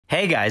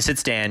Hey guys,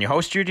 it's Dan, your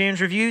host of your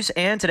James Reviews,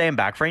 and today I'm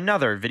back for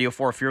another video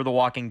for Fear the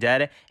Walking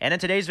Dead. And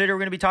in today's video, we're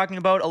going to be talking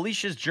about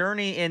Alicia's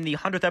journey in the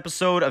 100th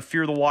episode of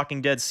Fear the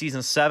Walking Dead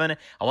Season 7.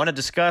 I want to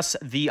discuss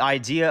the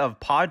idea of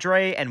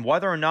Padre and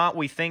whether or not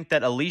we think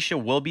that Alicia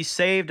will be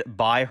saved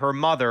by her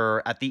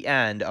mother at the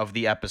end of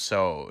the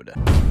episode.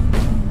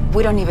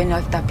 We don't even know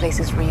if that place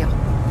is real.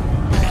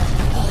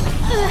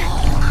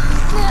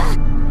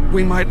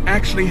 We might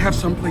actually have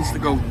some place to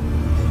go.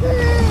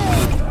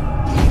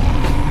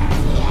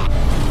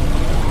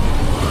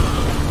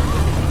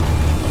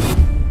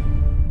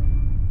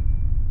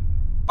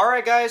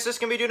 Alright guys, this is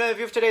going to be doing another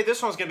video for today.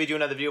 This one's going to be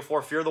doing another video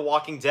for Fear the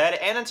Walking Dead.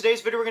 And in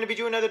today's video, we're going to be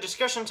doing another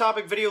discussion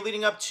topic video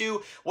leading up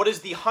to what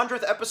is the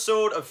 100th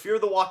episode of Fear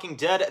the Walking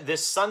Dead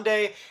this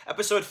Sunday,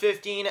 episode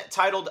 15,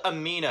 titled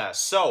Amina.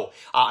 So,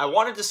 I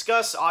want to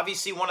discuss,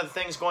 obviously, one of the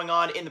things going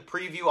on in the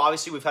preview.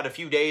 Obviously, we've had a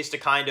few days to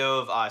kind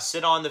of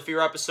sit on the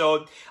Fear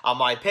episode.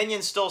 My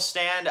opinions still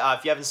stand.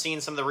 If you haven't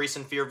seen some of the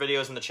recent Fear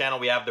videos on the channel,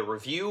 we have the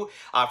review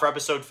for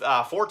episode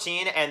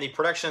 14 and the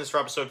predictions for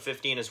episode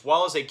 15, as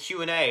well as a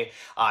Q&A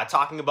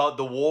talking about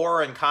the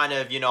war and kind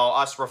of, you know,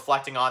 us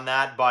reflecting on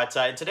that. But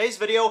in today's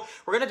video,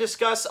 we're going to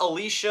discuss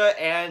Alicia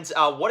and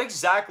what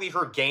exactly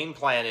her game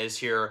plan is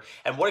here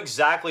and what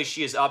exactly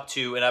she is up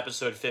to in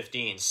episode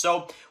 15.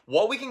 So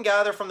what we can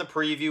gather from the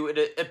preview,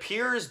 it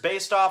appears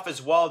based off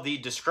as well the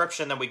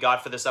description that we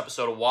got for this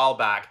episode a while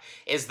back,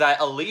 is that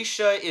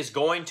Alicia is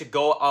going to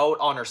go out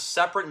on her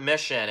separate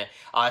mission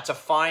to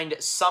find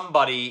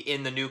somebody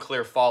in the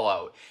nuclear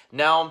fallout.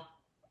 Now,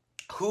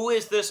 who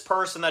is this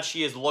person that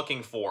she is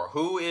looking for?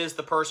 Who is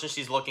the person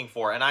she's looking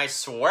for? And I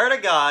swear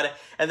to God,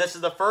 and this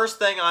is the first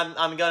thing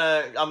I'm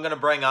gonna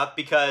bring up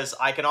because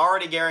I can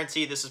already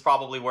guarantee this is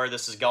probably where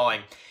this is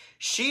going.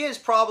 She is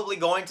probably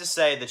going to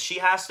say that she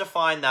has to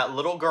find that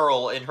little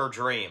girl in her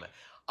dream.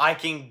 I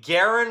can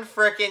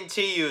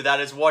guarantee you that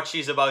is what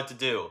she's about to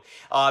do.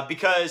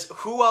 Because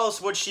who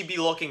else would she be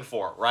looking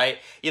for, right?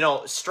 You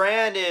know,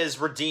 Strand is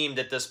redeemed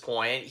at this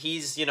point.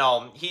 He's, you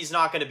know, he's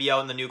not going to be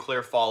out in the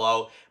nuclear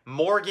fallout.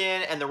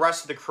 Morgan and the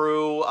rest of the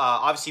crew,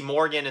 obviously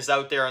Morgan is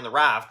out there on the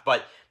raft,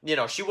 but you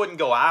know, she wouldn't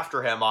go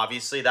after him,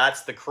 obviously.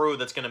 That's the crew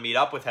that's going to meet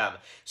up with him.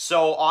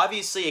 So,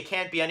 obviously, it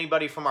can't be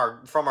anybody from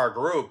our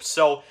group.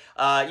 So,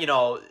 you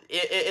know,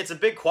 it's a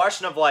big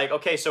question of, like,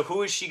 okay, so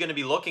who is she going to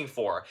be looking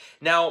for?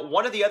 Now,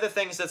 one of the other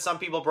things that some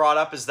people brought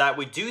up is that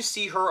we do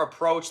see her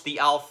approach the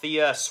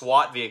Althea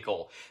SWAT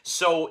vehicle.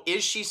 So,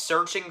 is she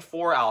searching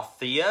for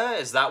Althea?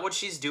 Is that what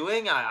she's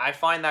doing? I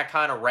find that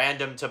kind of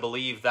random to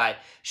believe that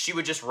she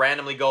would just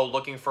randomly go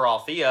looking for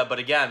Althea. But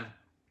again,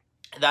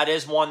 that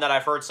is one that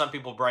I've heard some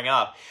people bring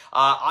up.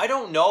 I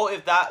don't know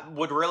if that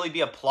would really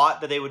be a plot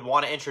that they would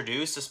want to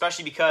introduce,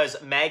 especially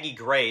because Maggie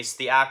Grace,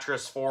 the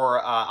actress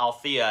for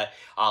Althea,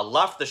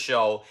 left the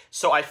show.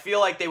 So I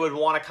feel like they would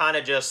want to kind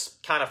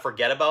of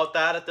forget about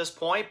that at this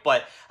point.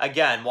 But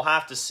again, we'll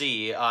have to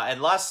see.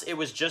 Unless it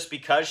was just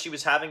because she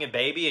was having a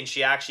baby and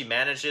she actually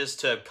manages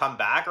to come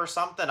back or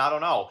something. I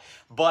don't know.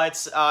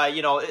 But,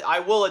 you know, I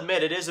will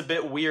admit it is a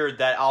bit weird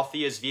that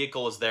Althea's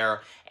vehicle is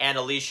there and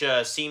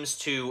Alicia seems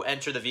to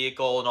enter the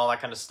vehicle and all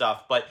that kind of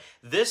stuff. But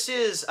this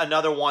is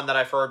another one that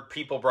I've heard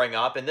people bring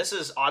up, and this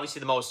is obviously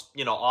the most,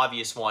 you know,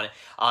 obvious one,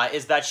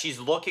 is that she's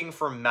looking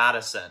for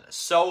Madison.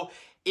 So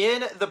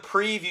in the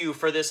preview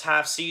for this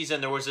half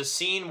season, there was a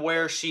scene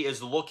where she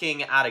is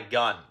looking at a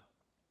gun,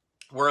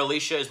 where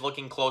Alicia is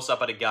looking close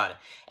up at a gun.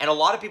 And a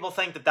lot of people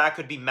think that that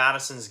could be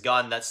Madison's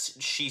gun that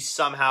she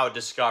somehow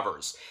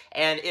discovers.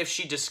 And if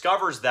she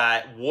discovers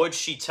that, would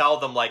she tell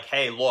them, like,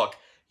 hey, look,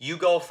 you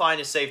go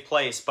find a safe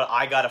place, but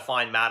I gotta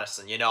find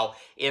Madison, you know?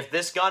 If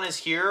this gun is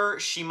here,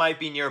 she might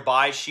be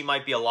nearby, she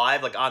might be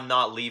alive, like, I'm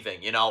not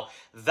leaving, you know?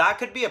 That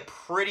could be a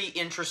pretty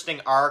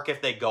interesting arc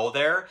if they go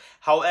there.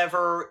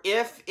 However,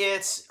 if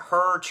it's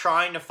her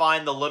trying to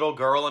find the little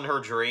girl in her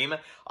dream,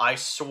 I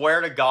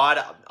swear to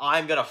God,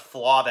 I'm gonna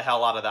flaw the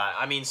hell out of that.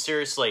 I mean,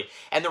 seriously.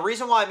 And the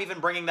reason why I'm even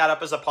bringing that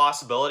up as a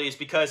possibility is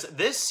because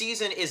this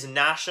season is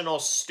National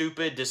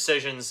Stupid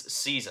Decisions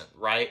season,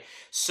 right?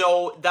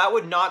 So that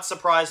would not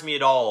surprise me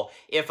at all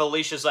if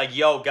Alicia's like,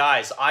 yo,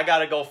 guys, I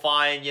gotta go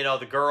find, you know,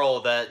 the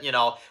girl that, you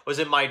know, was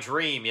in my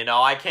dream, you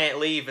know, I can't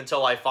leave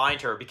until I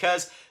find her.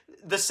 Because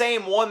the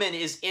same woman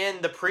is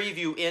in the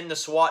preview in the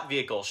SWAT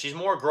vehicle. She's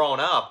more grown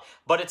up,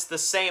 but it's the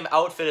same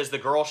outfit as the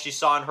girl she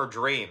saw in her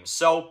dream.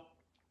 So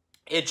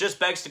it just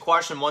begs the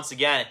question once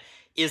again,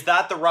 is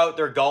that the route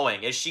they're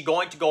going? Is she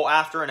going to go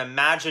after an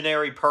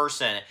imaginary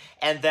person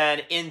and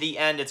then in the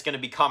end it's going to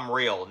become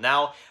real?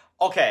 Now,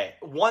 okay,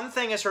 one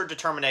thing is her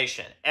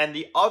determination, and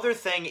the other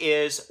thing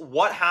is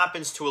what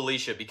happens to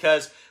Alicia,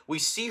 because we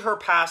see her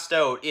passed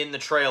out in the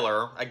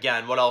trailer.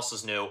 Again, what else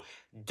is new?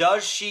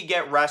 Does she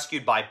get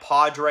rescued by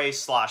Padre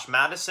 /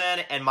 Madison?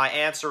 And my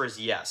answer is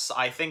yes.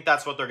 I think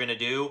that's what they're going to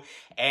do,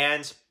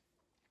 and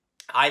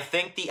I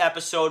think the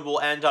episode will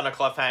end on a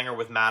cliffhanger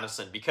with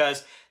Madison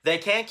because they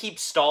can't keep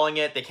stalling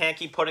it. They can't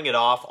keep putting it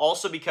off.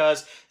 Also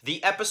because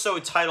the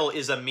episode title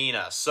is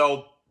Amina.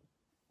 So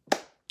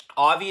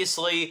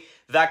obviously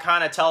that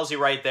kind of tells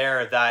you right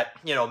there that,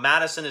 you know,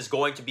 Madison is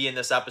going to be in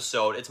this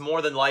episode. It's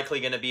more than likely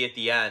going to be at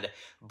the end.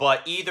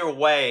 But either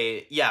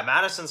way, yeah,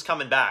 Madison's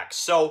coming back.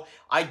 So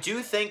I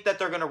do think that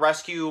they're going to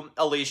rescue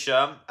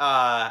Alicia.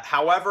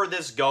 However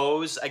this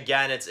goes,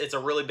 again, it's a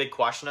really big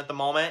question at the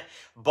moment.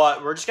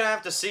 But we're just going to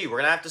have to see. We're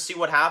going to have to see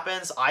what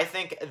happens. I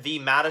think the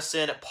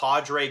Madison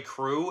Padre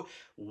crew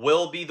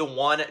will be the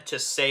one to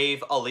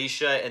save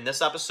Alicia in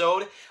this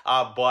episode.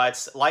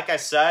 But like I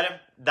said,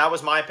 that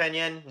was my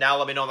opinion. Now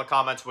let me know in the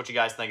comments what you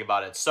guys think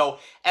about it. So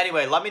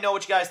anyway, let me know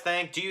what you guys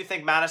think. Do you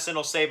think Madison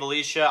will save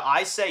Alicia?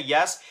 I say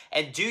yes.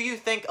 And do you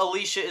think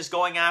Alicia is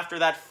going after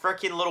that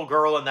freaking little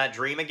girl in that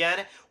dream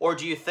again? Or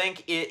do you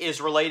think it is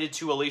related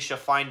to Alicia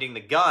finding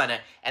the gun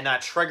and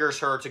that triggers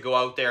her to go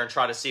out there and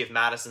try to see if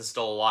Madison's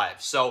still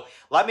alive? So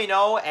let me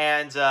know,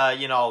 and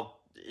you know,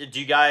 do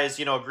you guys,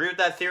 you know, agree with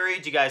that theory?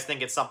 Do you guys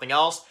think it's something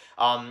else?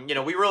 You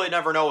know, we really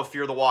never know with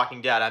Fear the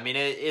Walking Dead. I mean,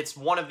 it's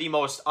one of the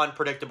most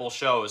unpredictable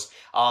shows.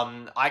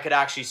 I could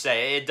actually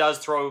say it does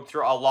throw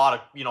a lot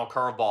of, you know,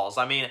 curveballs.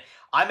 I mean,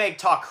 I may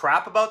talk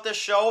crap about this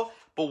show,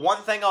 but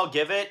one thing I'll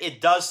give it, it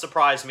does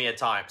surprise me at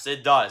times.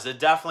 It does. It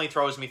definitely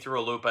throws me through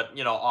a loop at,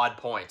 you know, odd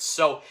points.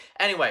 So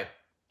anyway,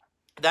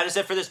 that is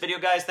it for this video,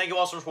 guys. Thank you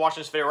all so much for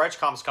watching this video. Write your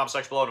comments in the comment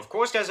section below. And of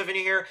course, guys, if you're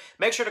new here,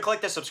 make sure to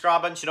click the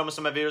subscribe button so you don't miss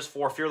some of my videos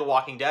for Fear the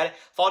Walking Dead.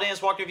 Follow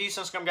Dan's Walking Review,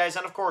 subscribe, guys.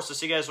 And of course, I'll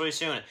see you guys really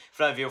soon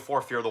for another video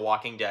for Fear the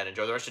Walking Dead.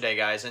 Enjoy the rest of your day,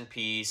 guys, and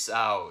peace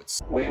out.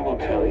 We will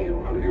tell you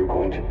who you're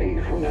going to be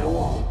from now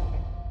on.